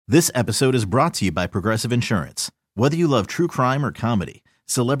This episode is brought to you by Progressive Insurance. Whether you love true crime or comedy,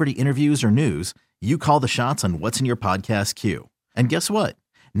 celebrity interviews or news, you call the shots on what's in your podcast queue. And guess what?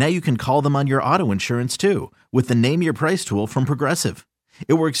 Now you can call them on your auto insurance too with the Name Your Price tool from Progressive.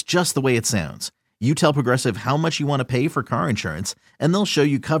 It works just the way it sounds. You tell Progressive how much you want to pay for car insurance, and they'll show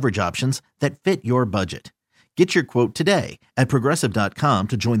you coverage options that fit your budget. Get your quote today at Progressive.com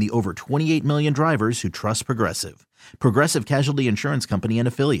to join the over 28 million drivers who trust Progressive. Progressive Casualty Insurance Company and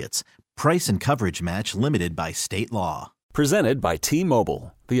Affiliates. Price and coverage match limited by state law. Presented by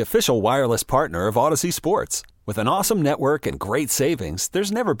T-Mobile, the official wireless partner of Odyssey Sports. With an awesome network and great savings,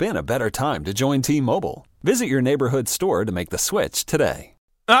 there's never been a better time to join T-Mobile. Visit your neighborhood store to make the switch today.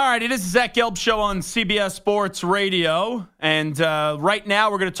 All right, it is the Zach Gelb Show on CBS Sports Radio. And right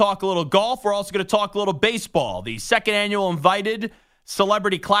now we're going to talk a little golf. We're also going to talk a little baseball. The second annual Invited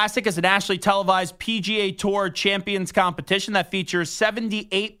Celebrity Classic is a nationally televised PGA Tour Champions competition that features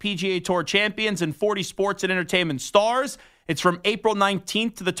 78 PGA Tour champions and 40 sports and entertainment stars. It's from April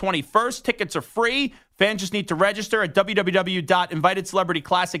 19th to the 21st. Tickets are free. Fans just need to register at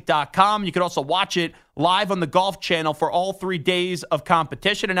www.invitedcelebrityclassic.com. You can also watch it live on the Golf Channel for all 3 days of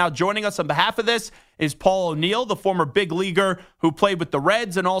competition. And now joining us on behalf of this is Paul O'Neill, the former big leaguer who played with the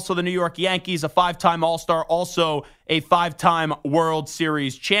Reds and also the New York Yankees, a 5-time All-Star, also a 5-time World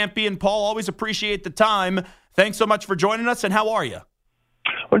Series champion. Paul, always appreciate the time. Thanks so much for joining us, and how are you?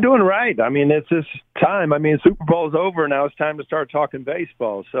 We're doing right. I mean, it's this time. I mean, Super Bowl's over. Now it's time to start talking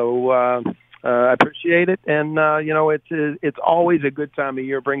baseball. So I appreciate it. And, it's always a good time of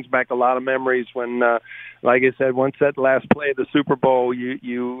year. It brings back a lot of memories when, like I said, once that last play of the Super Bowl,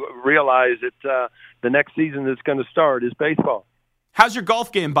 you realize that the next season that's going to start is baseball. How's your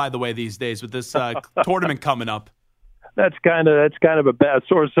golf game, by the way, these days with this tournament coming up? That's kind of a bad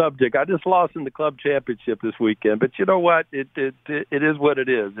sore subject. I just lost in the club championship this weekend, but you know what? It is what it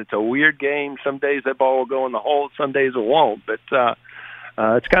is. It's a weird game. Some days that ball will go in the hole, some days it won't. But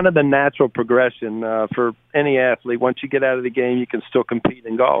it's kind of the natural progression for any athlete. Once you get out of the game, you can still compete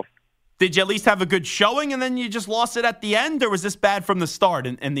in golf. Did you at least have a good showing, and then you just lost it at the end, or was this bad from the start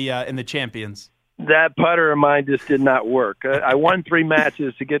in the champions? That putter of mine just did not work. I won 3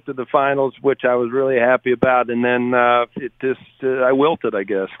 matches to get to the finals, which I was really happy about, and then I wilted, I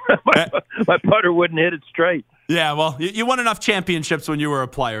guess. my putter wouldn't hit it straight. Yeah, well, you won enough championships when you were a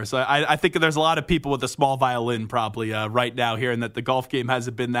player, so I think there's a lot of people with a small violin probably right now hearing that the golf game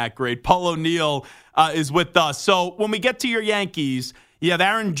hasn't been that great. Paul O'Neill is with us. So when we get to your Yankees, you have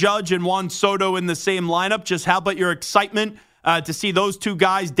Aaron Judge and Juan Soto in the same lineup. Just how about your excitement to see those two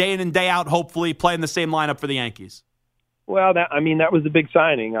guys day in and day out, hopefully, play in the same lineup for the Yankees? Well, that was a big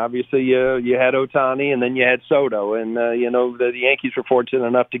signing. Obviously, you had Ohtani, and then you had Soto, and the Yankees were fortunate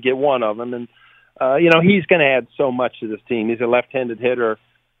enough to get one of them. And he's going to add so much to this team. He's a left-handed hitter.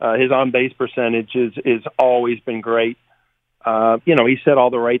 His on-base percentage is always been great. He said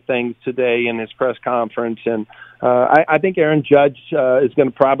all the right things today in his press conference, and I think Aaron Judge is going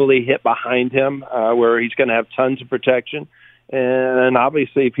to probably hit behind him, where he's going to have tons of protection. And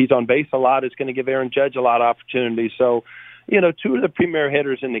obviously, if he's on base a lot, it's going to give Aaron Judge a lot of opportunity. So, 2 of the premier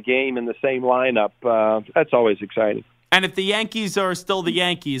hitters in the game in the same lineup, that's always exciting. And if the Yankees are still the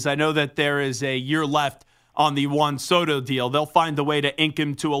Yankees, I know that there is a year left on the Juan Soto deal. They'll find a way to ink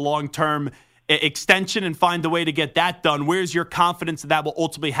him to a long-term extension and find a way to get that done. Where's your confidence that will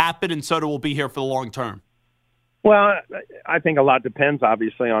ultimately happen and Soto will be here for the long term? Well, I think a lot depends,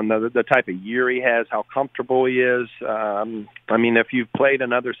 obviously, on the type of year he has, how comfortable he is. If you've played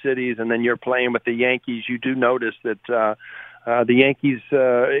in other cities and then you're playing with the Yankees, you do notice that the Yankees,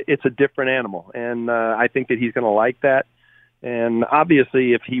 it's a different animal. And I think that he's going to like that. And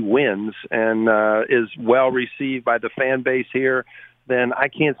obviously, if he wins and is well received by the fan base here, then I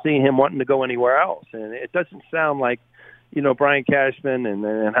can't see him wanting to go anywhere else. And it doesn't sound like, Brian Cashman and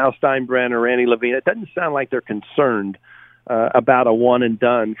Hal Steinbrenner, Randy Levine, it doesn't sound like they're concerned about a one and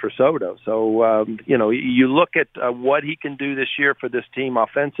done for Soto. So, you look at what he can do this year for this team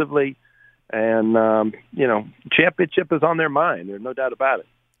offensively, and, championship is on their mind. There's no doubt about it.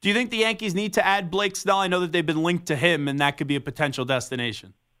 Do you think the Yankees need to add Blake Snell? I know that they've been linked to him, and that could be a potential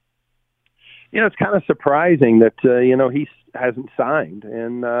destination. It's kind of surprising that, he hasn't signed.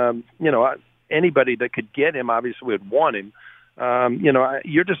 And, anybody that could get him obviously would want him.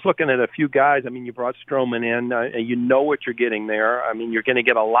 You're just looking at a few guys. I mean, you brought Stroman in. You know what you're getting there. I mean, you're going to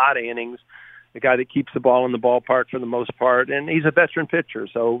get a lot of innings. The guy that keeps the ball in the ballpark for the most part. And he's a veteran pitcher.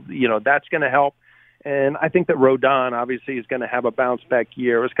 So, that's going to help. And I think that Rodon obviously is going to have a bounce-back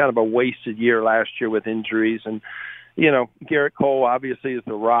year. It was kind of a wasted year last year with injuries. And, Garrett Cole obviously is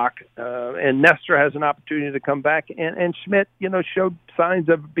the rock, and Nestor has an opportunity to come back, and Schmidt, showed signs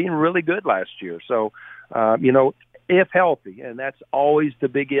of being really good last year. So, if healthy, and that's always the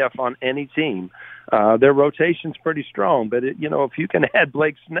big if on any team, their rotation's pretty strong. But if you can add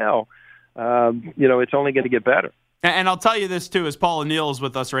Blake Snell, it's only going to get better. And I'll tell you this, too, as Paul O'Neill is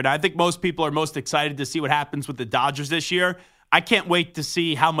with us right now. I think most people are most excited to see what happens with the Dodgers this year. I can't wait to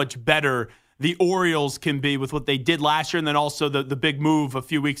see how much better the Orioles can be with what they did last year, and then also the big move a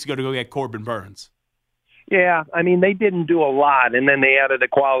few weeks ago to go get Corbin Burns. Yeah, they didn't do a lot, and then they added a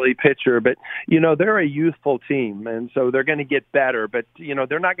quality pitcher. But, they're a youthful team, and so they're going to get better. But,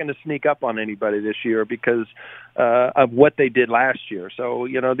 they're not going to sneak up on anybody this year because of what they did last year. So,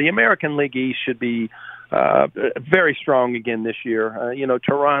 the American League East should be very strong again this year.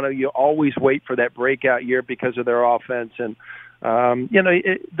 Toronto, you always wait for that breakout year because of their offense. And,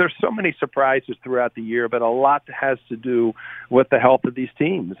 there's so many surprises throughout the year, but a lot has to do with the health of these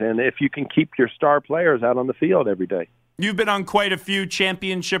teams. And if you can keep your star players out on the field every day. You've been on quite a few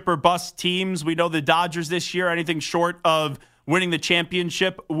championship or bust teams. We know the Dodgers this year, anything short of winning the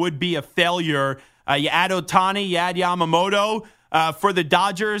championship would be a failure. You add Ohtani, you add Yamamoto. For the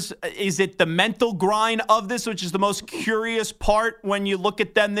Dodgers, is it the mental grind of this, which is the most curious part when you look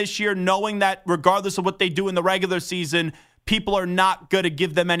at them this year, knowing that regardless of what they do in the regular season, people are not going to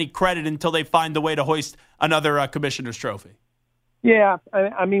give them any credit until they find a way to hoist another commissioner's trophy? Yeah,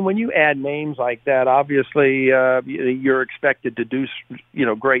 when you add names like that, obviously you're expected to do,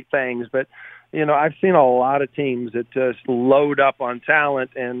 great things. But, I've seen a lot of teams that just load up on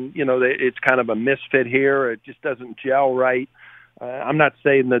talent and, it's kind of a misfit here. It just doesn't gel right. I'm not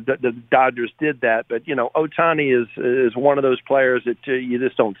saying that the Dodgers did that, but, Ohtani is one of those players that you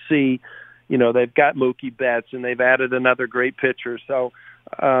just don't see. They've got Mookie Betts, and they've added another great pitcher. So,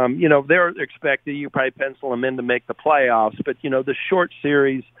 they're expected. You probably pencil them in to make the playoffs. But, the short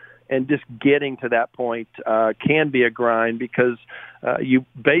series and just getting to that point can be a grind because you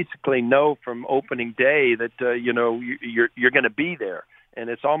basically know from opening day that, you're going to be there. And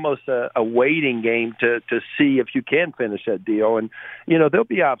it's almost a waiting game to see if you can finish that deal. And, there'll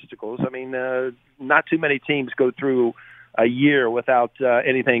be obstacles. Not too many teams go through a year without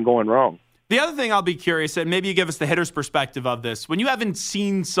anything going wrong. The other thing I'll be curious, and maybe you give us the hitter's perspective of this, when you haven't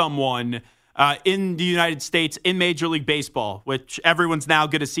seen someone in the United States in Major League Baseball, which everyone's now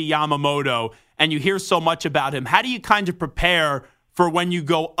going to see Yamamoto, and you hear so much about him, how do you kind of prepare for when you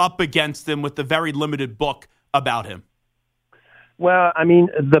go up against him with the very limited book about him? Well,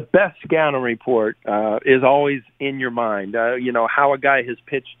 the best scouting report is always in your mind. How a guy has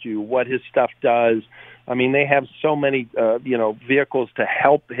pitched you, what his stuff does. They have so many, vehicles to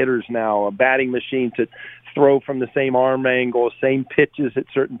help hitters now, a batting machine to throw from the same arm angle, same pitches at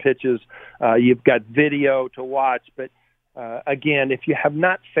certain pitches. You've got video to watch. But, again, if you have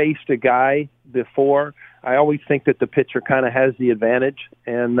not faced a guy before, I always think that the pitcher kind of has the advantage.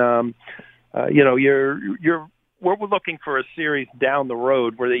 And, we're looking for a series down the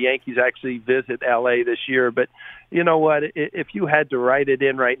road where the Yankees actually visit L.A. this year. But you know what? If you had to write it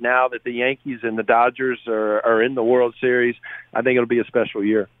in right now that the Yankees and the Dodgers are in the World Series, I think it'll be a special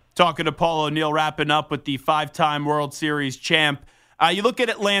year. Talking to Paul O'Neill, wrapping up with the 5-time World Series champ. You look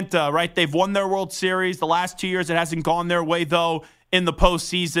at Atlanta, right? They've won their World Series. The last 2 years, it hasn't gone their way, though, in the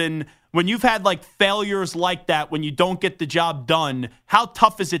postseason. When you've had failures like that, when you don't get the job done, how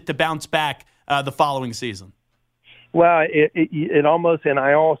tough is it to bounce back the following season? Well, it almost, and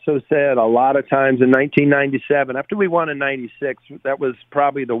I also said a lot of times in 1997, after we won in 96, that was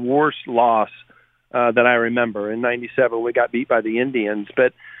probably the worst loss that I remember. In 97, we got beat by the Indians.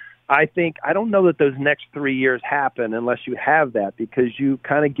 But I don't know that those next 3 years happen unless you have that, because you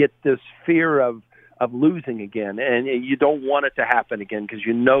kind of get this fear of losing again, and you don't want it to happen again because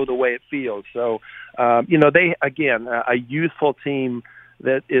you know the way it feels. So, they, again, a youthful team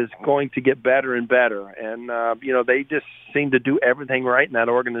that is going to get better and better. And, they just seem to do everything right in that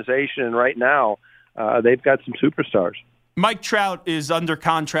organization. And right now, they've got some superstars. Mike Trout is under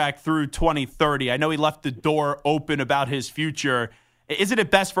contract through 2030. I know he left the door open about his future. Isn't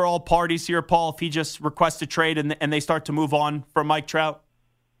it best for all parties here, Paul, if he just requests a trade and they start to move on from Mike Trout?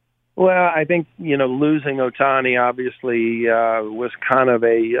 Well, I think, losing Ohtani obviously was kind of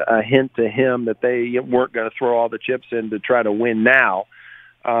a hint to him that they weren't going to throw all the chips in to try to win now.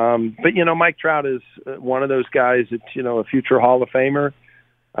 But, Mike Trout is one of those guys that's, a future Hall of Famer.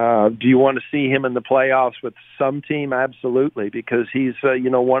 Do you want to see him in the playoffs with some team? Absolutely, because he's,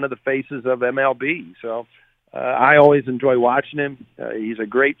 one of the faces of MLB. So I always enjoy watching him. He's a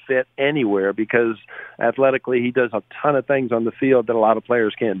great fit anywhere because athletically he does a ton of things on the field that a lot of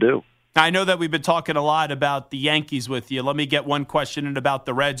players can't do. I know that we've been talking a lot about the Yankees with you. Let me get one question in about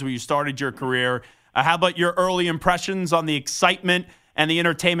the Reds, where you started your career. How about your early impressions on the excitement and the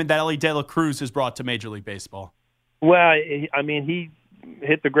entertainment that Ellie De La Cruz has brought to Major League Baseball? Well, I mean, he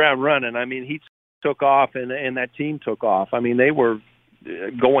hit the ground running. I mean, he took off, and that team took off. I mean, they were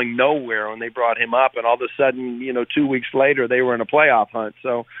going nowhere when they brought him up, and all of a sudden, 2 weeks later, they were in a playoff hunt.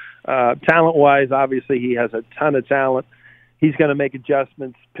 So talent-wise, obviously, he has a ton of talent. He's going to make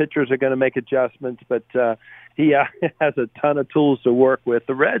adjustments. Pitchers are going to make adjustments, but he has a ton of tools to work with.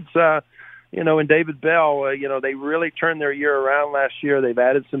 The Reds, and David Bell, they really turned their year around last year. They've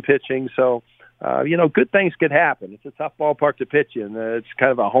added some pitching, so good things could happen. It's a tough ballpark to pitch in. It's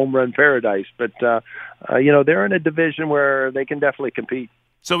kind of a home run paradise, but they're in a division where they can definitely compete.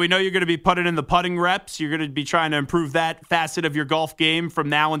 So we know you're going to be putting in the putting reps. You're going to be trying to improve that facet of your golf game from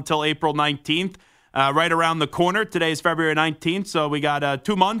now until April 19th. Right around the corner. Today is February 19th, so we got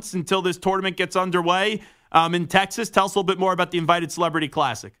 2 months until this tournament gets underway in Texas. Tell us a little bit more about the Invited Celebrity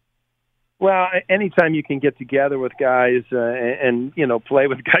Classic. Well, anytime you can get together with guys and play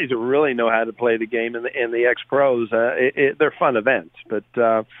with guys who really know how to play the game and the ex-pros, they're fun events. But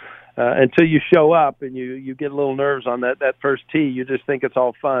until you show up and you get a little nerves on that first tee, you just think it's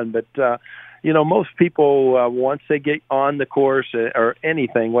all fun. But most people, once they get on the course or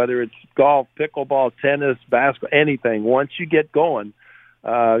anything, whether it's golf, pickleball, tennis, basketball, anything, once you get going,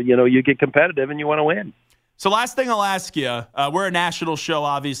 you get competitive and you want to win. So last thing I'll ask you, we're a national show,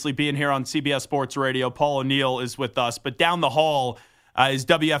 obviously, being here on CBS Sports Radio. Paul O'Neill is with us, but down the hall is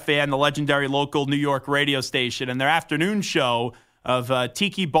WFAN, the legendary local New York radio station, and their afternoon show of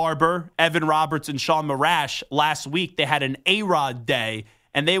Tiki Barber, Evan Roberts, and Sean Marash. Last week, they had an A-Rod day,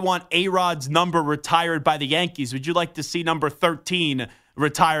 and they want A-Rod's number retired by the Yankees. Would you like to see number 13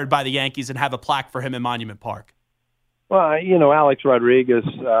 retired by the Yankees and have a plaque for him in Monument Park? Well, Alex Rodriguez,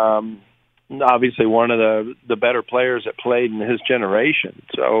 obviously one of the better players that played in his generation.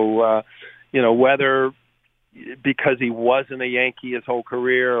 So, whether because he wasn't a Yankee his whole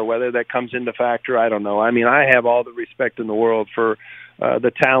career or whether that comes into factor, I don't know. I mean, I have all the respect in the world for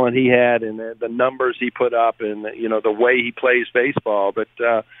the talent he had and the numbers he put up and, the way he plays baseball. But,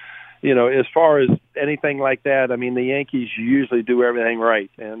 as far as anything like that, I mean, the Yankees usually do everything right.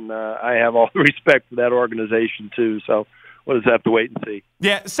 And I have all the respect for that organization, too. So we'll just have to wait and see.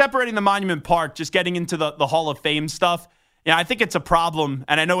 Yeah, separating the Monument Park, just getting into the Hall of Fame stuff. Yeah, I think it's a problem,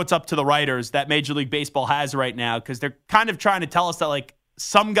 and I know it's up to the writers that Major League Baseball has right now because they're kind of trying to tell us that, like,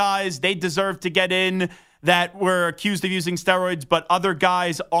 some guys, they deserve to get in that were accused of using steroids, but other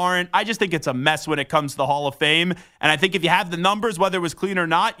guys aren't. I just think it's a mess when it comes to the Hall of Fame, and I think if you have the numbers, whether it was clean or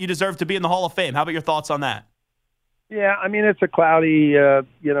not, you deserve to be in the Hall of Fame. How about your thoughts on that? Yeah, I mean, it's a cloudy,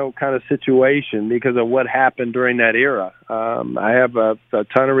 kind of situation because of what happened during that era. I have a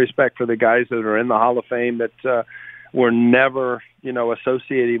ton of respect for the guys that are in the Hall of Fame that were never,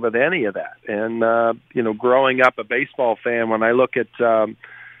 associated with any of that. And, growing up a baseball fan, when I look at,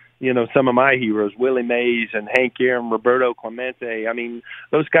 some of my heroes, Willie Mays and Hank Aaron, Roberto Clemente, I mean,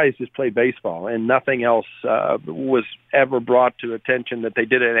 those guys just played baseball and nothing else was ever brought to attention that they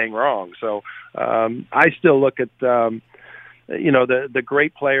did anything wrong. So I still look at, the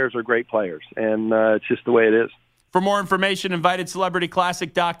great players are great players, and it's just the way it is. For more information,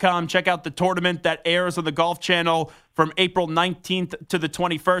 InvitedCelebrityClassic.com. Check out the tournament that airs on the Golf Channel from April 19th to the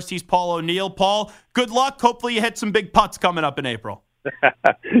 21st. He's Paul O'Neill. Paul, good luck. Hopefully you hit some big putts coming up in April.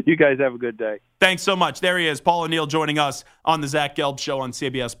 You guys have a good day. Thanks so much. There he is, Paul O'Neill, joining us on the Zach Gelb Show on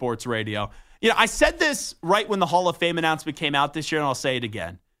CBS Sports Radio. I said this right when the Hall of Fame announcement came out this year, and I'll say it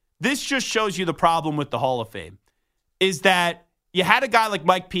again. This just shows you the problem with the Hall of Fame, is that you had a guy like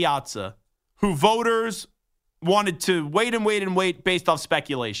Mike Piazza, who voters wanted to wait based off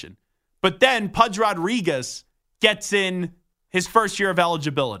speculation. But then Pudge Rodriguez gets in his first year of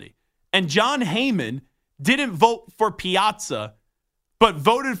eligibility. And John Heyman didn't vote for Piazza, but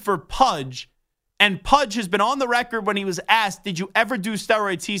voted for Pudge. And Pudge has been on the record when he was asked, did you ever do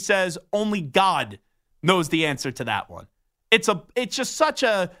steroids? He says, only God knows the answer to that one. It's just such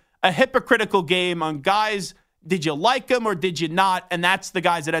a hypocritical game on guys. Did you like him or did you not? And that's the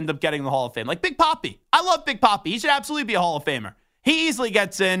guys that end up getting the Hall of Fame. Like Big Papi. I love Big Papi. He should absolutely be a Hall of Famer. He easily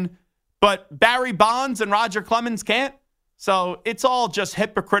gets in, but Barry Bonds and Roger Clemens can't. So it's all just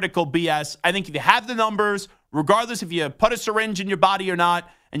hypocritical BS. I think if you have the numbers, regardless if you put a syringe in your body or not,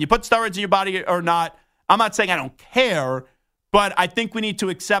 and you put steroids in your body or not, I'm not saying I don't care, but I think we need to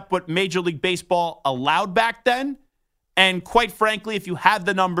accept what Major League Baseball allowed back then And quite frankly, if you have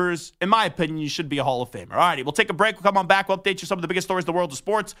the numbers, in my opinion, you should be a Hall of Famer. All righty, we'll take a break. We'll come on back. We'll update you some of the biggest stories in the world of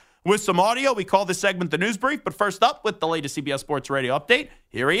sports with some audio. We call this segment the News Brief. But first up, with the latest CBS Sports Radio update,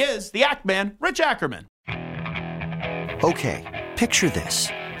 here he is, the Act Man, Rich Ackerman. Okay, picture this.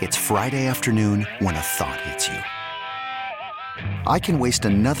 It's Friday afternoon when a thought hits you. I can waste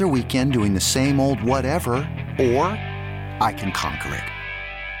another weekend doing the same old whatever, or I can conquer it.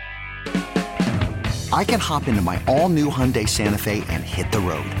 I can hop into my all-new Hyundai Santa Fe and hit the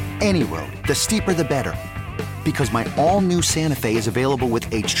road. Any road. The steeper, the better. Because my all-new Santa Fe is available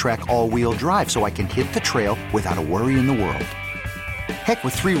with H-Track all-wheel drive, so I can hit the trail without a worry in the world. Heck,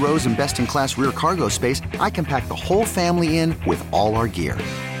 with 3 rows and best-in-class rear cargo space, I can pack the whole family in with all our gear.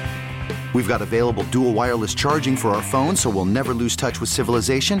 We've got available dual wireless charging for our phones, so we'll never lose touch with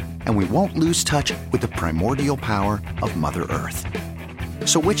civilization, and we won't lose touch with the primordial power of Mother Earth.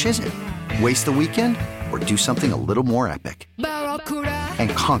 So which is it? Waste the weekend or do something a little more epic? And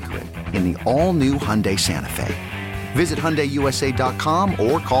conquer it in the all-new Hyundai Santa Fe. Visit HyundaiUSA.com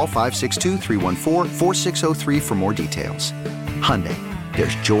or call 562-314-4603 for more details. Hyundai,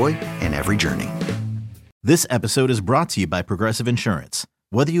 there's joy in every journey. This episode is brought to you by Progressive Insurance.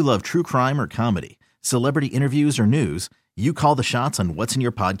 Whether you love true crime or comedy, celebrity interviews or news, you call the shots on what's in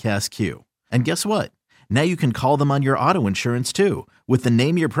your podcast queue. And guess what? Now you can call them on your auto insurance too with the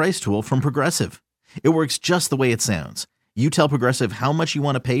Name Your Price tool from Progressive. It works just the way it sounds. You tell Progressive how much you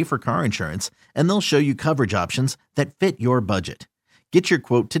want to pay for car insurance, and they'll show you coverage options that fit your budget. Get your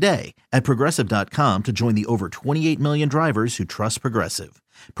quote today at Progressive.com to join the over 28 million drivers who trust Progressive.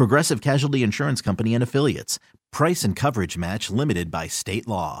 Progressive Casualty Insurance Company and Affiliates. Price and coverage match limited by state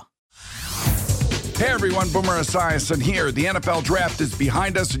law. Hey everyone, Boomer Esiason here. The NFL Draft is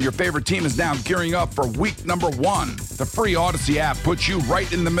behind us and your favorite team is now gearing up for week number 1. The free Odyssey app puts you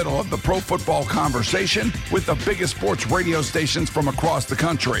right in the middle of the pro football conversation with the biggest sports radio stations from across the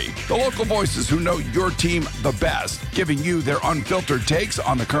country. The local voices who know your team the best, giving you their unfiltered takes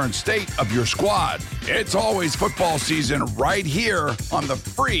on the current state of your squad. It's always football season right here on the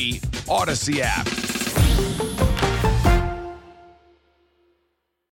free Odyssey app.